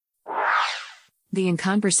The In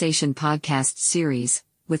Conversation podcast series,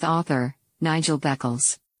 with author Nigel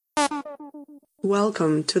Beckles.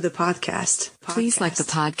 Welcome to the podcast. Please like the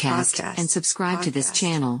podcast and subscribe to this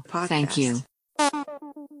channel. Thank you.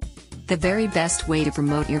 The very best way to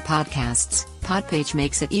promote your podcasts, Podpage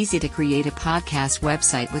makes it easy to create a podcast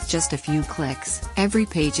website with just a few clicks. Every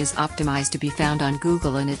page is optimized to be found on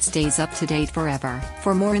Google and it stays up to date forever.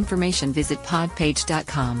 For more information, visit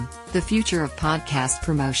podpage.com, the future of podcast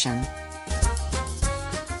promotion.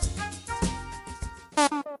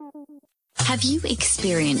 Have you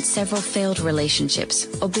experienced several failed relationships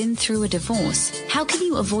or been through a divorce? How can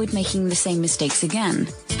you avoid making the same mistakes again?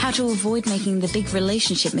 How to avoid making the big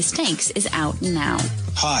relationship mistakes is out now.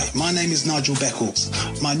 Hi, my name is Nigel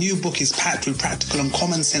Beckles. My new book is packed with practical and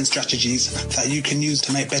common sense strategies that you can use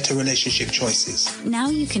to make better relationship choices. Now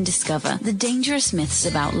you can discover the dangerous myths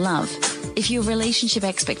about love. If your relationship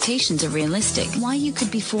expectations are realistic, why you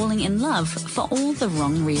could be falling in love for all the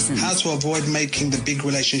wrong reasons. How to avoid making the big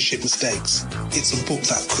relationship mistakes. It's a book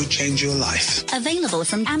that could change your life. Available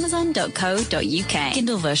from amazon.co.uk.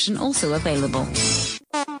 Kindle version also available.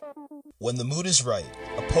 When the Mood is Right,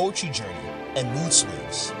 A Poetry Journey and Mood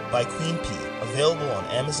Swings by Queen P. Available on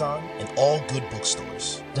Amazon and all good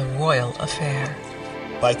bookstores. The Royal Affair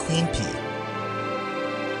by Queen P.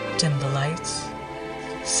 Dim the lights,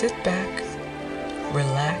 sit back,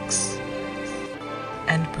 relax,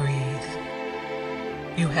 and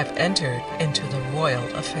breathe. You have entered into the Royal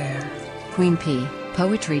Affair. Queen P.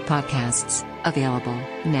 Poetry podcasts, available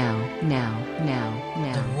now.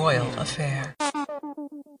 The Royal Affair.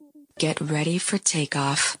 Get ready for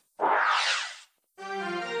takeoff.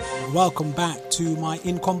 Welcome back to my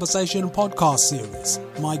In Conversation podcast series.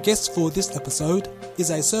 My guest for this episode is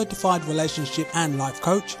a certified relationship and life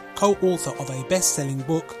coach, co-author of a best-selling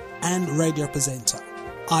book, and radio presenter.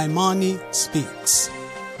 Imani speaks.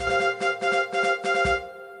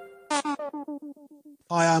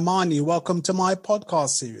 Hi Imani, welcome to my podcast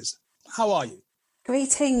series. How are you?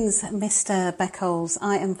 Greetings, Mr. Beckles.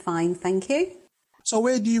 I am fine, thank you. So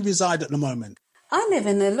where do you reside at the moment? I live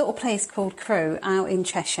in a little place called Crewe out in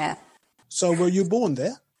Cheshire. So were you born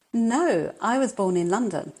there? No, I was born in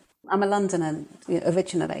London. I'm a Londoner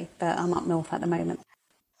originally, but I'm up north at the moment.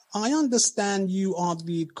 I understand you are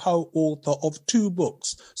the co-author of 2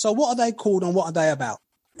 books. So what are they called and what are they about?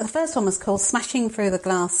 The first one was called Smashing Through the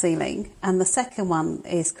Glass Ceiling, and the second one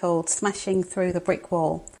is called Smashing Through the Brick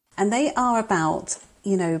Wall. And they are about,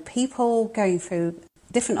 people going through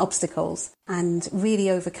different obstacles and really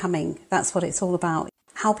overcoming. That's what it's all about.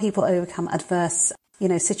 How people overcome adverse,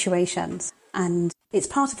 situations. And it's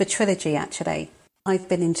part of a trilogy, actually. I've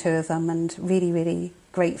been in 2 of them and really, really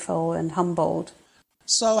grateful and humbled.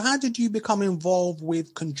 So how did you become involved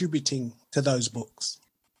with contributing to those books?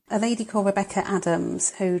 A lady called Rebecca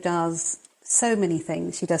Adams, who does so many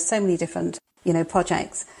things. She does so many different,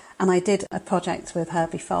 projects. And I did a project with her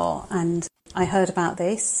before and I heard about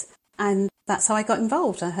this and that's how I got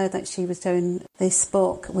involved. I heard that she was doing this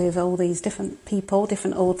book with all these different people,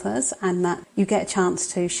 different authors, and that you get a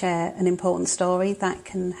chance to share an important story that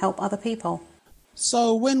can help other people.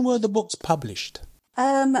 So when were the books published?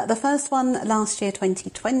 The first one last year,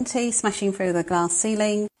 2020, Smashing Through the Glass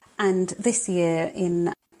Ceiling, and this year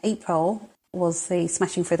in April was the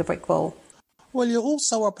Smashing Through the Brick Wall. Well, you're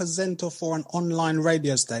also a presenter for an online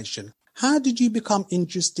radio station. How did you become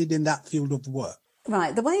interested in that field of work?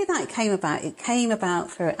 Right, the way that came about, it came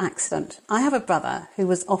about through accident. I have a brother who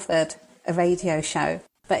was offered a radio show,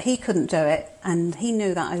 but he couldn't do it, and he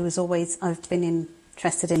knew that I've been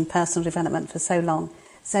interested in personal development for so long.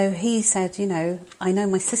 So he said, I know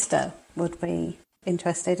my sister would be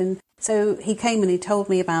interested, and so he came and he told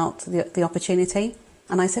me about the opportunity,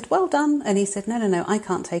 and I said, well done, and he said, no, I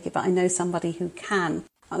can't take it, but I know somebody who can.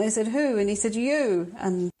 And I said, who? And he said, you.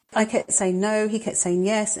 And I kept saying no, he kept saying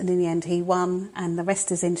yes, and in the end he won, and the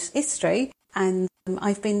rest is in history. And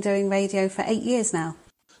I've been doing radio for 8 years now.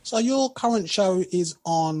 So your current show is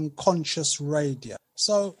on Conscious Radio.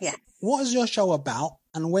 So yeah. What is your show about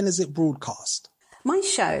and when is it broadcast? My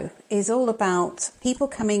show is all about people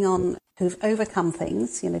coming on who've overcome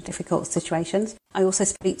things, difficult situations. I also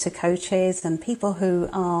speak to coaches and people who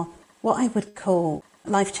are what I would call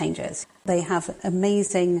life changers. They have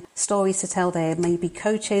amazing stories to tell. They may be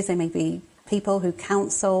coaches, they may be people who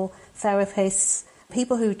counsel, therapists,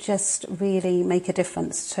 people who just really make a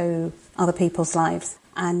difference to other people's lives.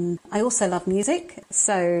 And I also love music,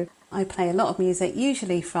 so I play a lot of music,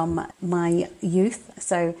 usually from my youth,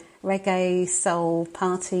 so reggae, soul,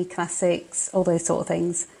 party, classics, all those sort of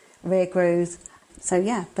things, rare grooves. So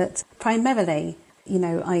yeah, but primarily,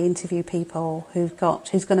 I interview people who's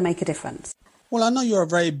going to make a difference. Well, I know you're a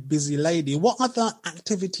very busy lady. What other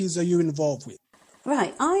activities are you involved with?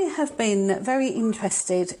 Right. I have been very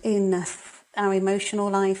interested in our emotional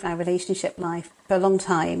life, our relationship life for a long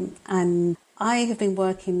time. And I have been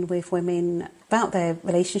working with women about their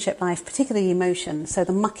relationship life, particularly emotions, so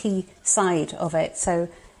the mucky side of it. So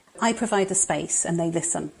I provide the space and they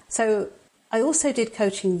listen. So I also did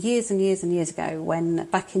coaching years and years and years ago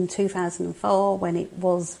back in 2004, when it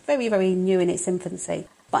was very, very new in its infancy.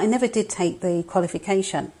 But I never did take the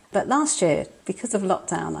qualification. But last year, because of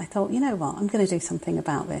lockdown, I thought, you know what, I'm going to do something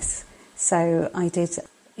about this. So I did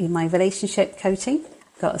my relationship coaching,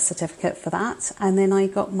 got a certificate for that, and then I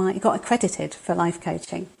got accredited for life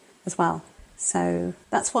coaching as well. So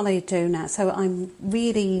that's what I do now. So I'm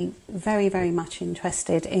really very, very much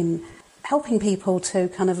interested in helping people to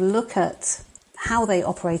kind of look at how they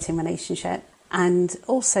operate in relationship and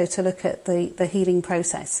also to look at the healing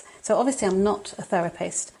process. So obviously I'm not a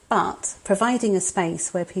therapist, but providing a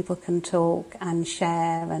space where people can talk and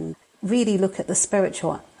share and really look at the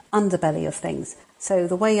spiritual underbelly of things. So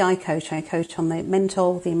the way I coach on the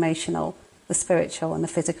mental, the emotional, the spiritual and the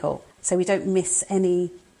physical. So we don't miss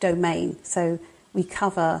any domain. So we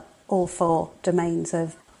cover all 4 domains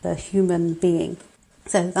of the human being.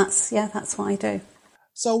 So that's what I do.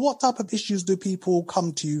 So what type of issues do people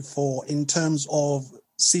come to you for in terms of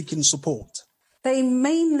seeking support? They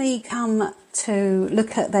mainly come to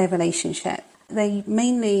look at their relationship. They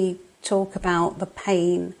mainly talk about the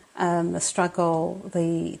pain, the struggle,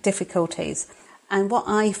 the difficulties. And what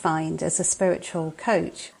I find as a spiritual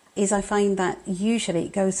coach is I find that usually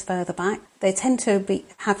it goes further back. They tend to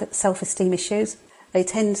have self-esteem issues. They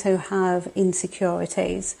tend to have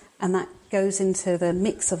insecurities, and that goes into the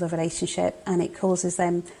mix of the relationship, and it causes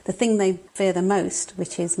them the thing they fear the most,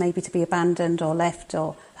 which is maybe to be abandoned or left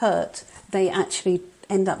or hurt. They actually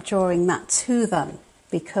end up drawing that to them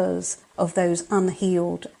because of those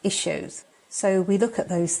unhealed issues. So we look at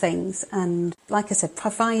those things and, like I said,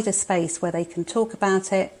 provide a space where they can talk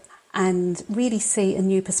about it and really see a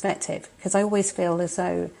new perspective. Because I always feel as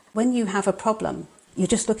though when you have a problem, you're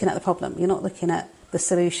just looking at the problem. You're not looking at the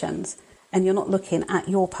solutions and you're not looking at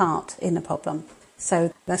your part in the problem.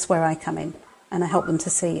 So that's where I come in and I help them to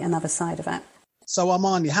see another side of it. So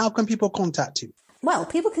Imani, how can people contact you? Well,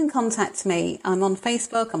 people can contact me. I'm on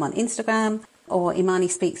Facebook, I'm on Instagram, or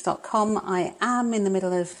imanispeaks.com. I am in the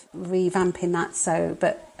middle of revamping that,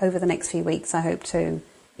 but over the next few weeks I hope to,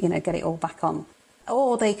 get it all back on.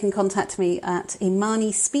 Or they can contact me at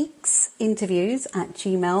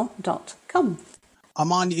imanispeaksinterviews@gmail.com.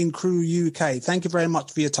 Imani in Crew UK, thank you very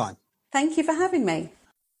much for your time. Thank you for having me.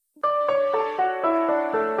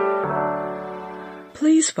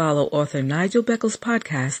 Please follow author Nigel Beckles'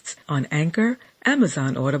 podcasts on Anchor,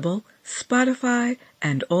 Amazon Audible, Spotify,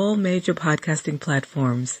 and all major podcasting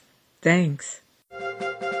platforms. Thanks.